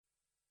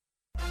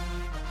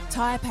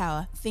Tyre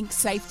Power, think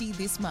safety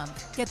this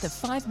month. Get the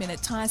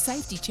 5-minute tyre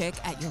safety check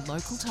at your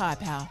local Tyre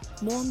Power.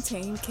 Morn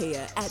Team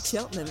Kia at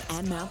Cheltenham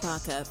and Mount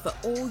Barker for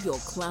all your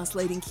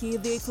class-leading Kia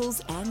vehicles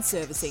and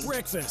servicing.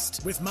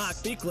 Breakfast with Mark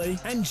Bickley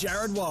and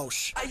Jared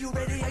Walsh. Are you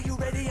ready? Are you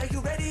ready? Are you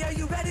ready? Are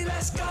you ready?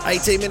 Let's go!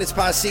 18 minutes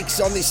past 6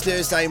 on this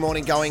Thursday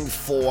morning, going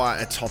for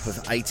a top of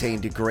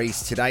 18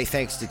 degrees today.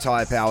 Thanks to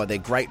Tyre Power, their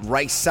great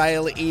race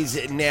sale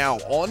is now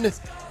on.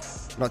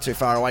 Not too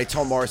far away,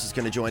 Tom Morris is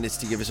going to join us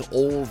to give us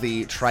all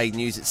the trade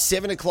news at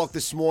 7 o'clock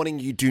this morning.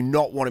 You do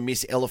not want to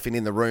miss Elephant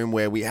in the Room,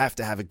 where we have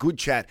to have a good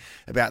chat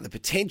about the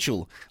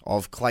potential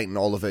of Clayton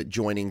Oliver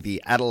joining the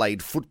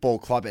Adelaide Football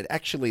Club. It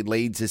actually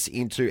leads us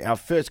into our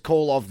first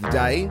call of the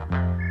day.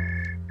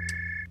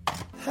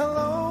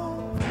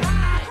 Hello.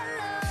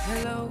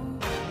 Hello.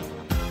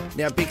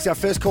 Now, Bicks, our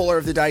first caller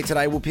of the day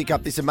today will pick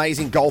up this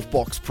amazing golf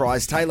box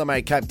prize.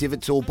 Tailor-made cap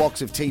divot tool,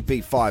 box of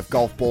TP5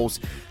 golf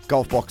balls.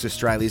 Golf Box,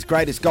 Australia's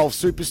greatest golf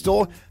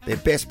superstore. Their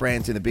best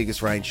brands in the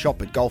biggest range.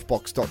 Shop at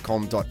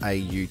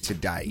golfbox.com.au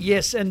today.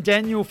 Yes, and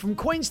Daniel from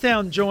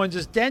Queenstown joins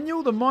us.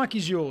 Daniel, the mic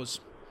is yours.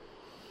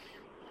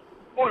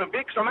 Morning,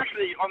 Bicks. I'm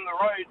actually on the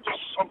road, just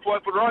on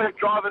Floatwood Road,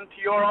 driving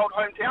to your old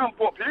hometown,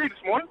 Port Pirie, this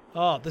morning.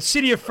 Oh, the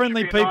city of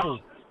friendly people.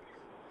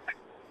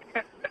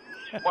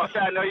 Well, I say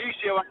no use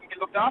here, I can get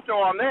looked after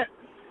while I'm there.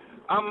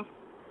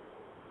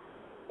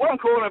 What I'm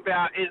calling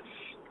about is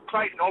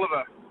Clayton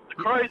Oliver. The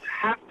Crows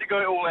have to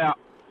go all out.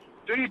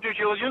 Do your due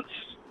diligence,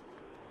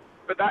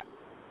 but that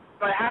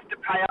they have to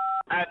pay up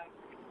and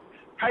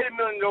pay $1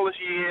 million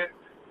a year,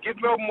 give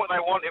Melbourne what they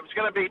want. If it's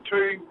going to be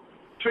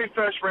two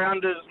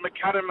first-rounders,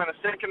 McAdam and a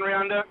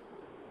second-rounder,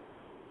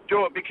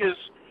 do it, because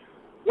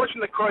watching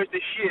the Crows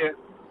this year,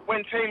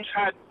 when teams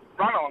had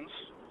run-ons,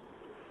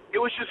 it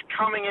was just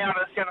coming out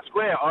of the centre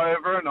square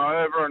over and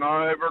over and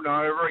over and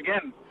over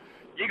again.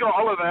 You got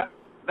Oliver,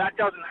 that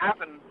doesn't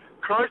happen.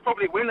 Crows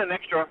probably win an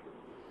extra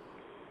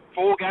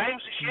 4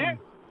 games this year.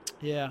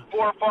 Yeah.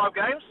 4 or 5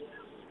 games.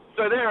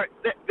 So they're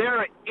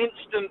an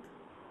instant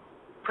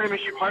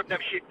premiership hope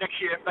next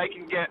year if they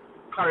can get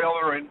Clary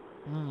Oliver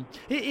in.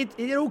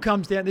 It all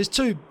comes down. There's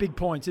 2 big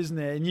points, isn't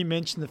there? And you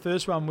mentioned the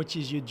first one, which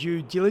is your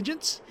due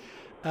diligence.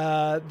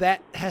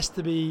 That has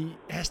to be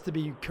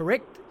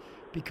correct,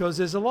 because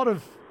there's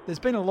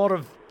been a lot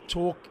of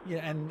talk,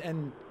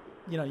 and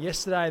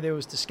yesterday there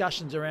was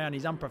discussions around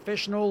he's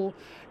unprofessional.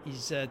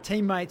 His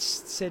teammates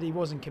said he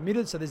wasn't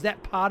committed, so there's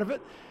that part of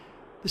it.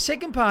 The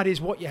second part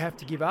is what you have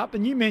to give up.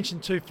 And you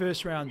mentioned 2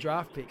 first-round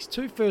draft picks.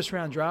 2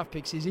 first-round draft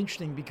picks is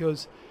interesting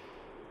because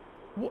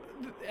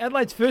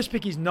Adelaide's first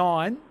pick is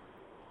 9,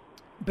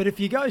 but if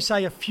you go,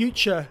 say, a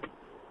future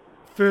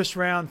first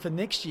round for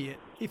next year,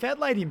 if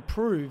Adelaide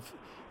improve,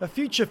 a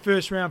future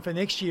first round for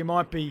next year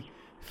might be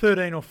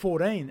 13 or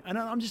 14. And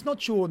I'm just not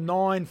sure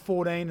 9,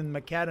 14 and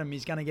McAdam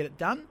is going to get it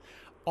done.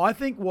 I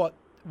think what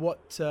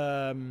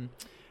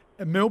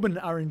Melbourne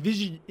are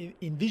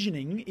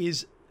envisioning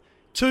is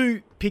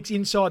 2 picks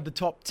inside the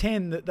top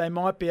 10 that they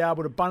might be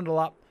able to bundle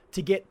up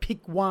to get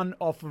pick 1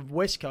 off of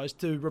West Coast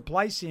to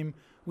replace him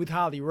with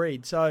Harley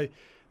Reid. So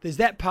there's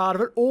that part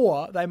of it.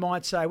 Or they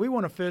might say, we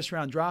want a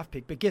first-round draft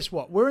pick, but guess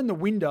what? We're in the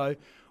window.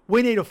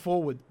 We need a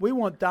forward. We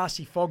want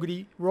Darcy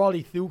Fogarty,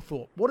 Riley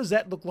Thilthorpe. What does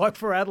that look like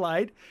for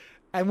Adelaide?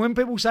 And when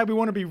people say we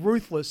want to be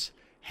ruthless,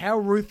 how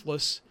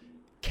ruthless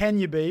can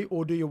you be,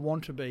 or do you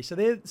want to be? So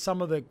they're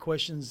some of the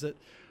questions that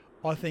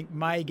I think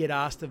may get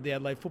asked of the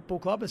Adelaide Football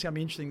Club. It's going to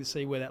be interesting to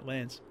see where that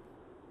lands.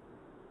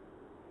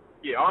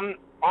 Yeah, I'm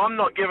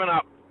not giving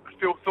up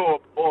Phil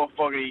Thorpe or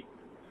Foggy.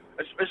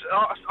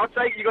 I'd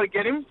say you got to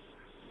get him,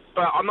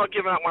 but I'm not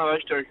giving up one of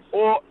those 2.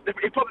 Or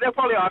they'll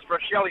probably ask for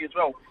a Shelley as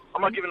well.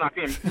 I'm not giving up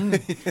him.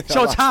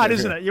 So it's hard,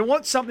 isn't it? You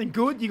want something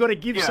good, you got to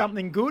give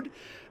something good.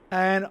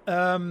 And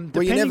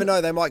well, you never know.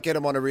 They might get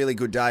him on a really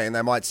good day, and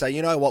they might say,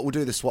 you know what, we'll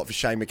do the swap for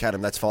Shane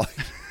McAdam. That's fine.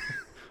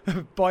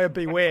 Buyer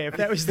beware, if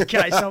that was the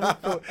case.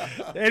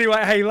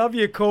 Anyway, hey, love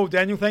your call,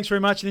 Daniel. Thanks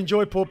very much, and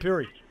enjoy Port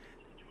Pirie.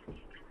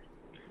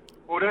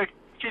 Will do.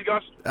 Cheers,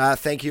 guys.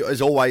 Thank you,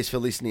 as always, for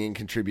listening and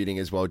contributing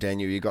as well,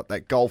 Daniel. You got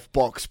that golf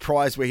box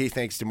prize. We're here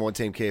thanks to More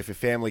Team Care for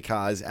family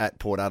cars at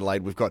Port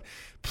Adelaide. We've got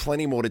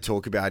plenty more to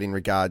talk about in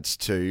regards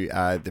to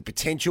the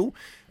potential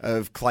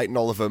of Clayton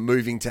Oliver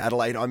moving to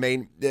Adelaide. I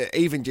mean,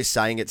 even just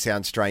saying it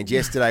sounds strange.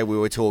 Yesterday we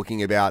were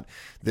talking about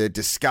the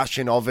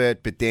discussion of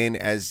it, but then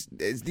as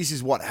this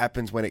is what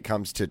happens when it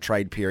comes to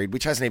trade period,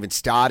 which hasn't even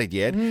started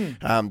yet.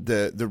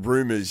 The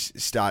rumours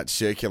start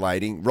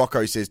circulating.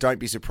 Rocco says, don't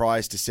be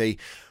surprised to see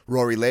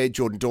Rory Laird,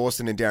 Jordan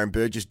Dawson and Darren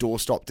Burgess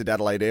doorstopped at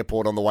Adelaide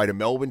Airport on the way to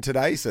Melbourne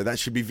today, so that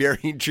should be very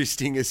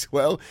interesting as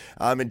well.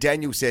 And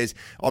Daniel says,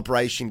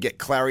 Operation Get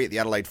Clary at the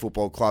Adelaide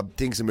Football Club.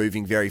 Things are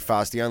moving very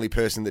fast. The only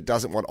person that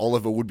doesn't want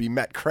Oliver would be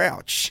Matt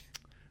Crouch.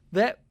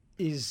 That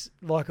is,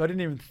 I didn't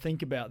even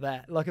think about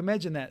that.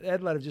 Imagine that.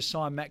 Adelaide have just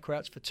signed Matt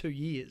Crouch for 2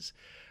 years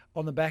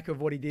on the back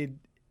of what he did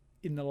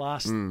in the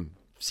last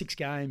 6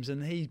 games,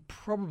 and he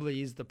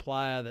probably is the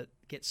player that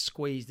gets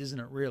squeezed, isn't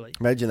it, really?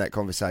 Imagine that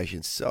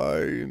conversation.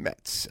 So,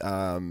 Matt,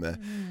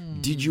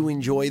 did you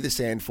enjoy the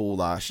Sandfall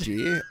last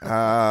year?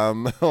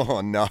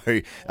 Oh, no.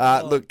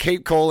 Look,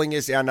 keep calling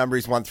us. Our number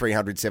is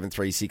 1300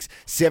 736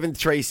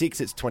 736.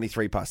 It's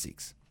 23 past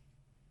 6.